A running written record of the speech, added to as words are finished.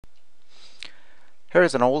Here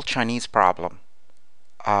is an old Chinese problem.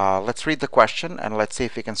 Let's read the question and let's see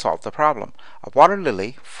if we can solve the problem. A water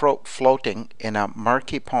lily floating in a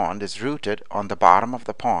murky pond is rooted on the bottom of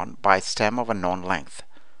the pond by a stem of a known length.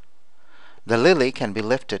 The lily can be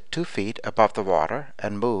lifted 2 feet above the water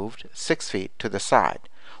and moved 6 feet to the side.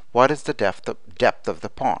 What is the depth of the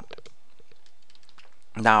pond?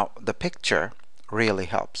 Now, the picture really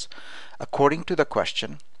helps. According to the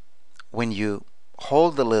question, when you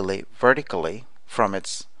hold the lily vertically from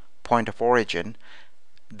its point of origin,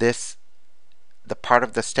 the part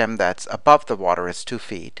of the stem that's above the water is 2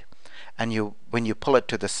 feet, and when you pull it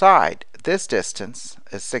to the side, this distance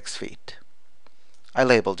is 6 feet. I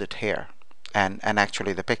labeled it here, and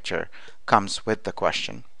actually the picture comes with the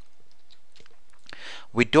question.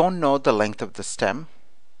 We don't know the length of the stem,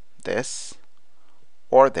 this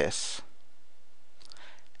or this,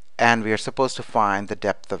 and we are supposed to find the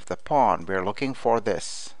depth of the pond. We are looking for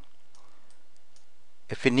this.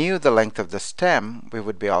 If we knew the length of the stem, we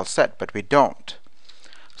would be all set, but we don't.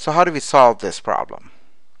 So how do we solve this problem?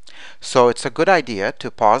 So it's a good idea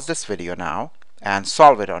to pause this video now and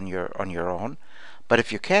solve it on your own, but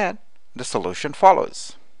if you can't, the solution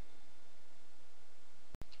follows.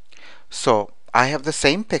 So I have the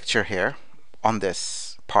same picture here on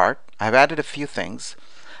this part. I've added a few things.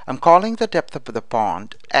 I'm calling the depth of the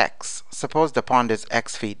pond x. Suppose the pond is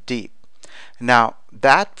x feet deep. Now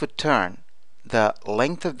that would turn the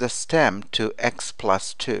length of the stem to x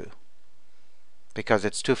plus 2 because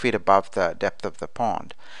it's 2 feet above the depth of the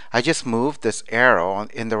pond. I just moved this arrow.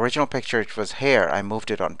 In the original picture it was here. I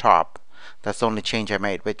moved it on top. That's the only change I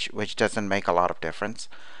made, which doesn't make a lot of difference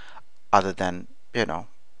other than, other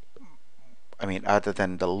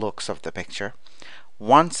than the looks of the picture.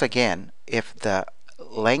 Once again, if the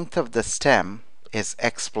length of the stem is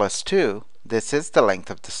x plus 2, this is the length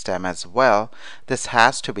of the stem as well. This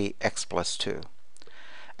has to be x plus 2.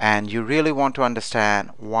 And you really want to understand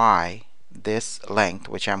why this length,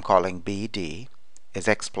 which I'm calling BD, is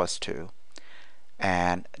x plus 2.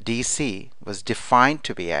 And DC was defined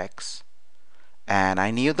to be x. And I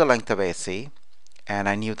knew the length of AC, and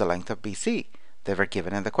I knew the length of BC. They were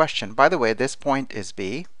given in the question. By the way, this point is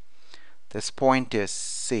B, this point is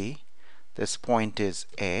C, this point is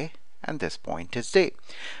A, and this point is D.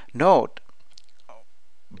 Note,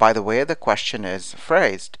 by the way the question is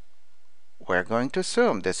phrased, we're going to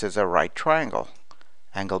assume this is a right triangle.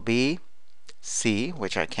 Angle BC,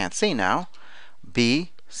 which I can't see now,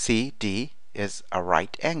 BCD is a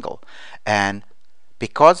right angle. And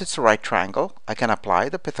because it's a right triangle, I can apply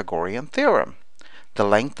the Pythagorean Theorem. The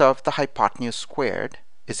length of the hypotenuse squared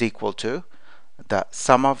is equal to the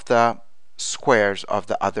sum of the squares of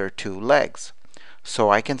the other two legs. So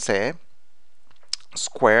I can say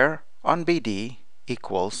square on BD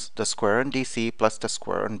equals the square on DC plus the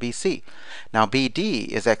square on BC. Now BD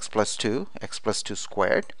is x plus 2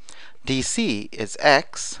 squared. DC is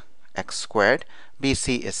x squared.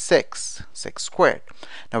 BC is 6 squared.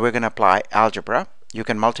 Now we're going to apply algebra. You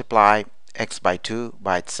can multiply x by 2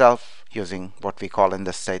 by itself using what we call in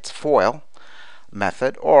the States FOIL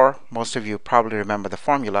method, or most of you probably remember the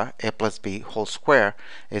formula, a plus b whole square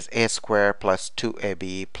is a square plus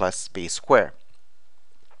 2ab plus b square.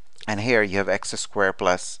 And here you have x squared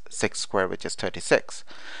plus 6 squared, which is 36.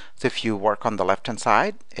 So if you work on the left hand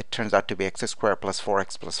side, it turns out to be x squared plus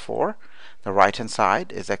 4x plus 4. The right hand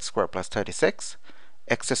side is x squared plus 36.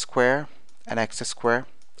 X squared and x squared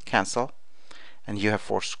cancel, and you have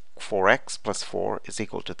 4x plus 4 is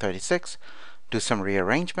equal to 36. Do some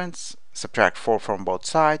rearrangements, subtract 4 from both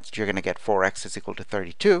sides, you're going to get 4x is equal to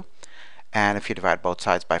 32. And if you divide both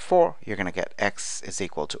sides by 4, you're going to get x is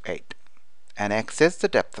equal to 8. And x is the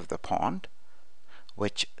depth of the pond,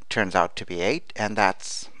 which turns out to be 8, and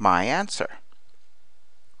that's my answer.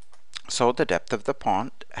 So the depth of the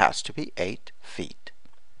pond has to be 8 feet.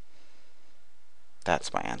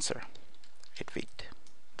 That's my answer, 8 feet,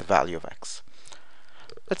 the value of x.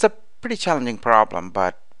 It's a pretty challenging problem,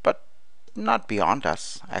 but not beyond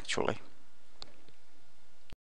us, actually.